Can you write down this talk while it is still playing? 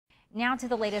Now to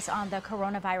the latest on the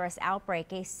coronavirus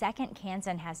outbreak. A second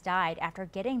Kansan has died after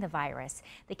getting the virus.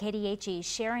 The KDHE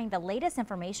sharing the latest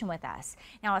information with us.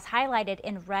 Now, as highlighted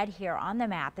in red here on the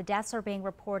map, the deaths are being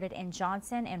reported in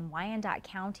Johnson and Wyandotte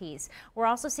counties. We're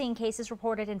also seeing cases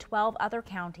reported in 12 other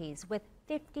counties, with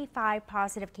 55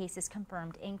 positive cases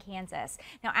confirmed in Kansas.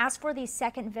 Now, as for the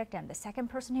second victim, the second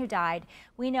person who died,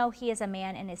 we know he is a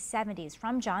man in his 70s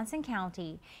from Johnson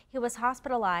County. He was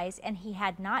hospitalized and he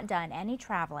had not done any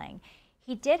traveling.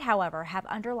 He did, however, have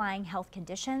underlying health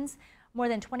conditions. More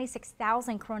than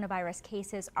 26,000 coronavirus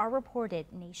cases are reported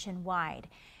nationwide.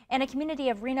 And a community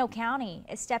of Reno County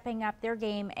is stepping up their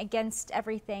game against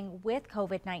everything with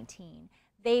COVID-19.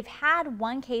 They've had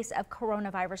one case of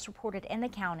coronavirus reported in the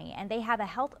county, and they have a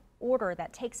health order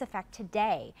that takes effect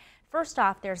today. First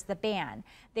off, there's the ban.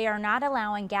 They are not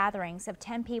allowing gatherings of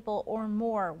 10 people or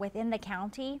more within the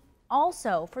county.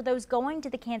 Also, for those going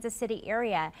to the Kansas City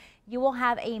area, you will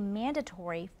have a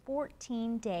mandatory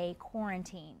 14-day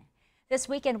quarantine. This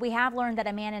weekend, we have learned that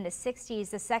a man in his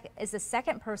 60s is the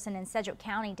second person in Sedgwick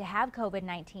County to have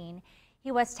COVID-19.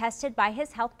 He was tested by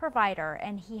his health provider,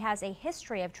 and he has a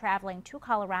history of traveling to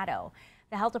Colorado.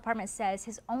 The health department says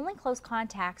his only close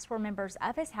contacts were members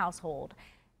of his household.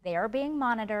 They are being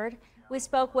monitored. We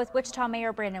spoke with Wichita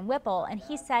Mayor Brandon Whipple, and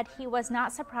he said he was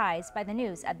not surprised by the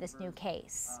news of this new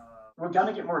case. We're going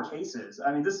to get more cases.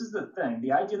 I mean, this is the thing.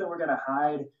 The idea that we're going to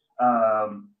hide,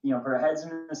 put our heads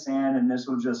in the sand and this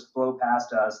will just blow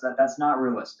past us, that's not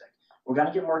realistic. We're going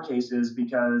to get more cases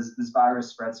because this virus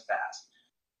spreads fast.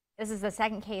 This is the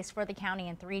second case for the county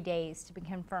in 3 days to be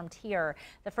confirmed here.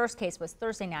 The first case was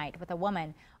Thursday night with a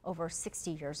woman over 60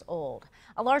 years old.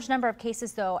 A large number of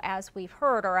cases, though, as we've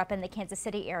heard, are up in the Kansas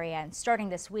City area. And starting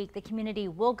this week, the community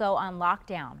will go on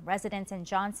lockdown. Residents in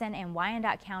Johnson and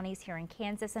Wyandotte counties here in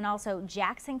Kansas and also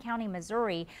Jackson County,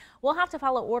 Missouri, will have to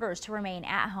follow orders to remain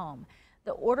at home.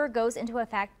 The order goes into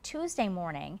effect Tuesday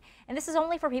morning, and this is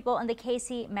only for people in the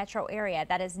KC metro area.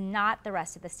 That is not the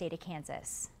rest of the state of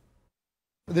Kansas.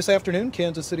 This afternoon,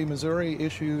 Kansas City, Missouri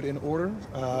issued an order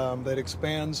that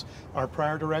expands our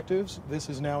prior directives. This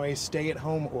is now a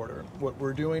stay-at-home order. What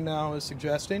we're doing now is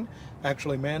suggesting,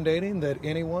 actually mandating, that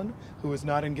anyone who is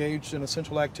not engaged in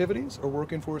essential activities or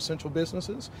working for essential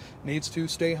businesses needs to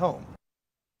stay home.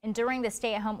 And during the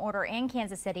stay-at-home order in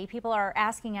Kansas City, people are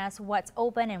asking us what's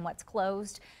open and what's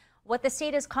closed. What the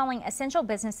state is calling essential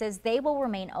businesses, they will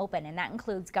remain open, and that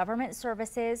includes government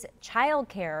services, child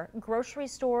care, grocery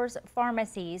stores,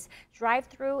 pharmacies,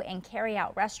 drive-through and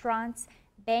carry-out restaurants,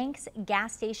 banks,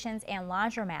 gas stations, and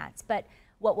laundromats. But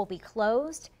what will be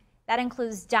closed? That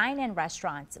includes dine-in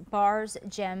restaurants, bars,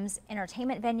 gyms,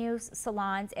 entertainment venues,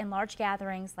 salons, and large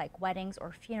gatherings like weddings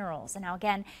or funerals. And now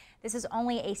again, this is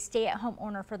only a stay-at-home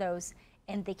order for those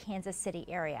in the Kansas City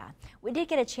area. We did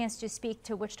get a chance to speak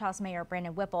to Wichita's Mayor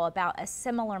Brandon Whipple about a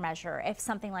similar measure if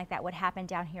something like that would happen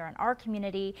down here in our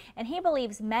community, and he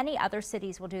believes many other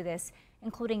cities will do this,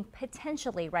 including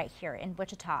potentially right here in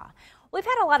Wichita. We've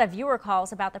had a lot of viewer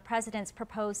calls about the president's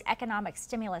proposed economic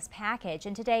stimulus package,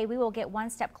 and today we will get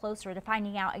one step closer to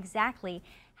finding out exactly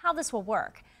how this will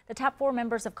work. The top 4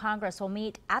 members of Congress will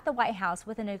meet at the White House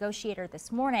with a negotiator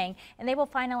this morning, and they will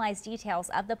finalize details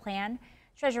of the plan.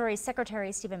 Treasury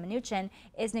Secretary Steven Mnuchin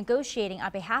is negotiating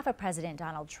on behalf of President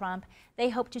Donald Trump. They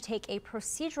hope to take a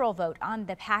procedural vote on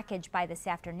the package by this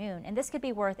afternoon, and this could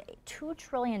be worth $2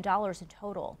 trillion in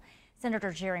total.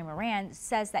 Senator Jerry Moran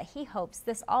says that he hopes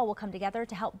this all will come together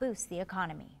to help boost the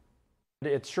economy.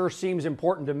 It sure seems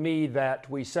important to me that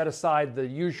we set aside the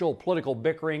usual political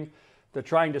bickering, the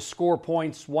trying to score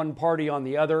points one party on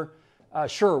the other.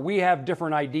 Sure, we have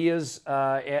different ideas.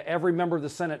 Every member of the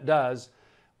Senate does.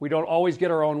 We don't always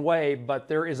get our own way, but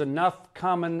there is enough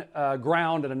common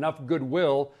ground and enough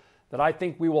goodwill that I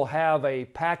think we will have a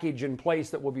package in place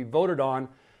that will be voted on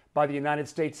by the United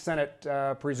States Senate,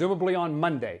 presumably on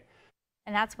Monday.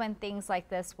 And that's when things like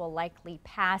this will likely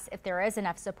pass if there is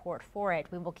enough support for it.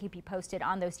 We will keep you posted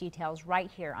on those details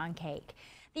right here on Cake.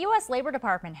 The U.S. Labor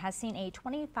Department has seen a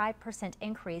 25%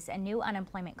 increase in new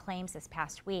unemployment claims this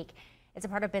past week. It's a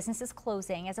part of businesses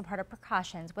closing as a part of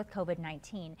precautions with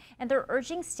COVID-19. And they're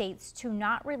urging states to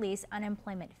not release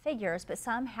unemployment figures, but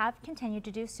some have continued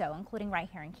to do so, including right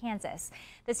here in Kansas.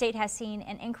 The state has seen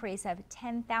an increase of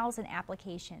 10,000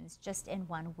 applications just in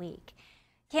 1 week.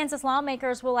 Kansas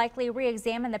lawmakers will likely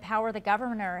re-examine the power the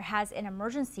governor has in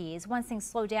emergencies once things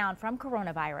slow down from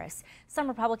coronavirus. Some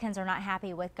Republicans are not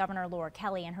happy with Governor Laura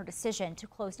Kelly and her decision to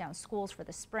close down schools for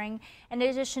the spring, in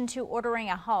addition to ordering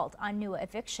a halt on new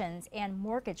evictions and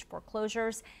mortgage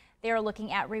foreclosures. They are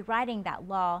looking at rewriting that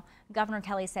law. Governor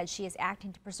Kelly said she is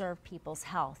acting to preserve people's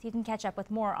health. You can catch up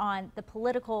with more on the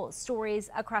political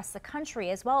stories across the country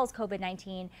as well as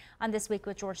COVID-19 on This Week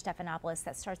with George Stephanopoulos.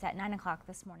 That starts at 9 o'clock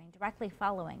this morning, directly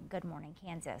following Good Morning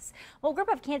Kansas. Well, a group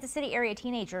of Kansas City area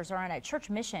teenagers are on a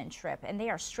church mission trip and they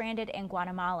are stranded in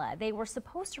Guatemala. They were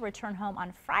supposed to return home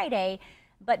on Friday,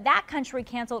 but that country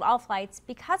canceled all flights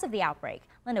because of the outbreak.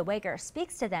 Linda Wager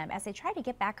speaks to them as they try to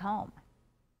get back home.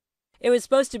 It was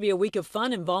supposed to be a week of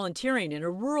fun and volunteering in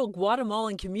a rural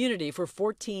Guatemalan community for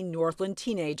 14 Northland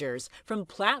teenagers from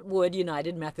Plattwood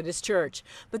United Methodist Church.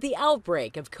 But the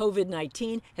outbreak of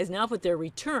COVID-19 has now put their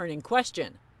return in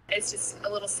question. It's just a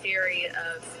little scary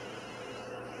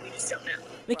we just don't know.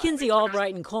 Mackenzie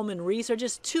Albright and Coleman Reese are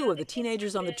just two of the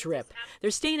teenagers on the trip.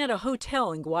 They're staying at a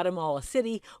hotel in Guatemala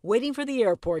City, waiting for the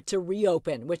airport to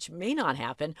reopen, which may not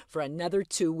happen for another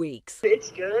 2 weeks. It's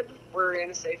good. We're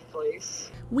in a safe place.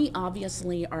 We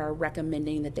obviously are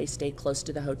recommending that they stay close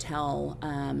to the hotel,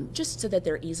 just so that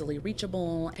they're easily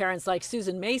reachable. Parents like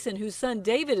Susan Mason, whose son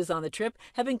David is on the trip,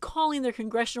 have been calling their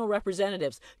congressional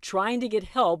representatives, trying to get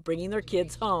help bringing their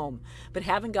kids home, but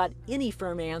haven't got any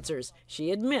firm answers.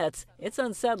 She admits it's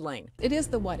unsettling. It is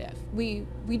the what if. We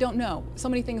don't know. So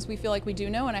many things we feel like we do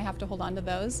know, and I have to hold on to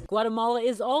those. Guatemala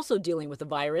is also dealing with the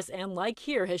virus and, like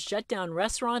here, has shut down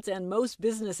restaurants and most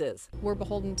businesses. We're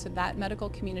beholden to that medical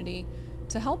community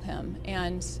to help him,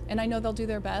 and I know they'll do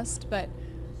their best, but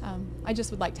I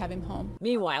just would like to have him home.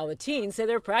 Meanwhile, the teens say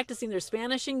they're practicing their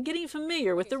Spanish and getting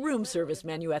familiar with the room service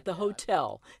menu at the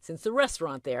hotel, since the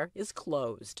restaurant there is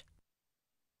closed.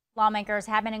 Lawmakers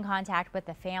have been in contact with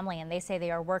the family, and they say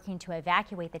they are working to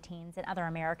evacuate the teens and other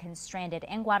Americans stranded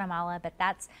in Guatemala, but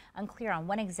that's unclear on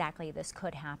when exactly this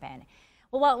could happen.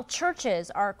 Well, while churches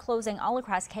are closing all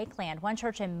across Cakeland, one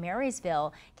church in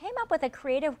Marysville came up with a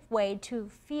creative way to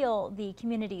feel the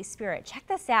community spirit. Check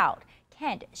this out.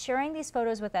 Kent sharing these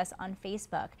photos with us on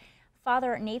Facebook.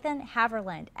 Father Nathan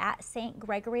Haverland at St.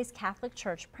 Gregory's Catholic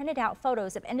Church printed out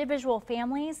photos of individual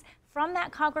families from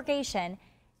that congregation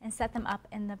and set them up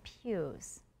in the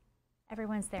pews.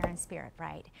 Everyone's there in spirit,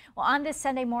 right? Well, on this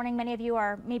Sunday morning, many of you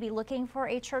are maybe looking for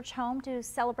a church home to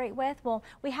celebrate with. Well,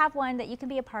 we have one that you can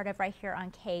be a part of right here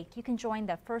on Cake. You can join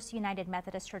the First United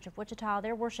Methodist Church of Wichita.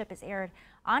 Their worship is aired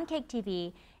on Cake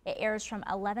TV. It airs from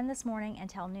 11 this morning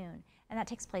until noon, and that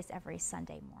takes place every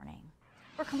Sunday morning.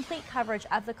 For complete coverage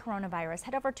of the coronavirus,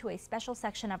 head over to a special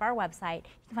section of our website.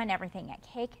 You can find everything at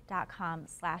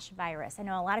cake.com/virus. I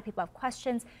know a lot of people have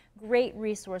questions. Great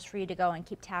resource for you to go and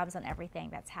keep tabs on everything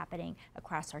that's happening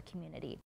across our community.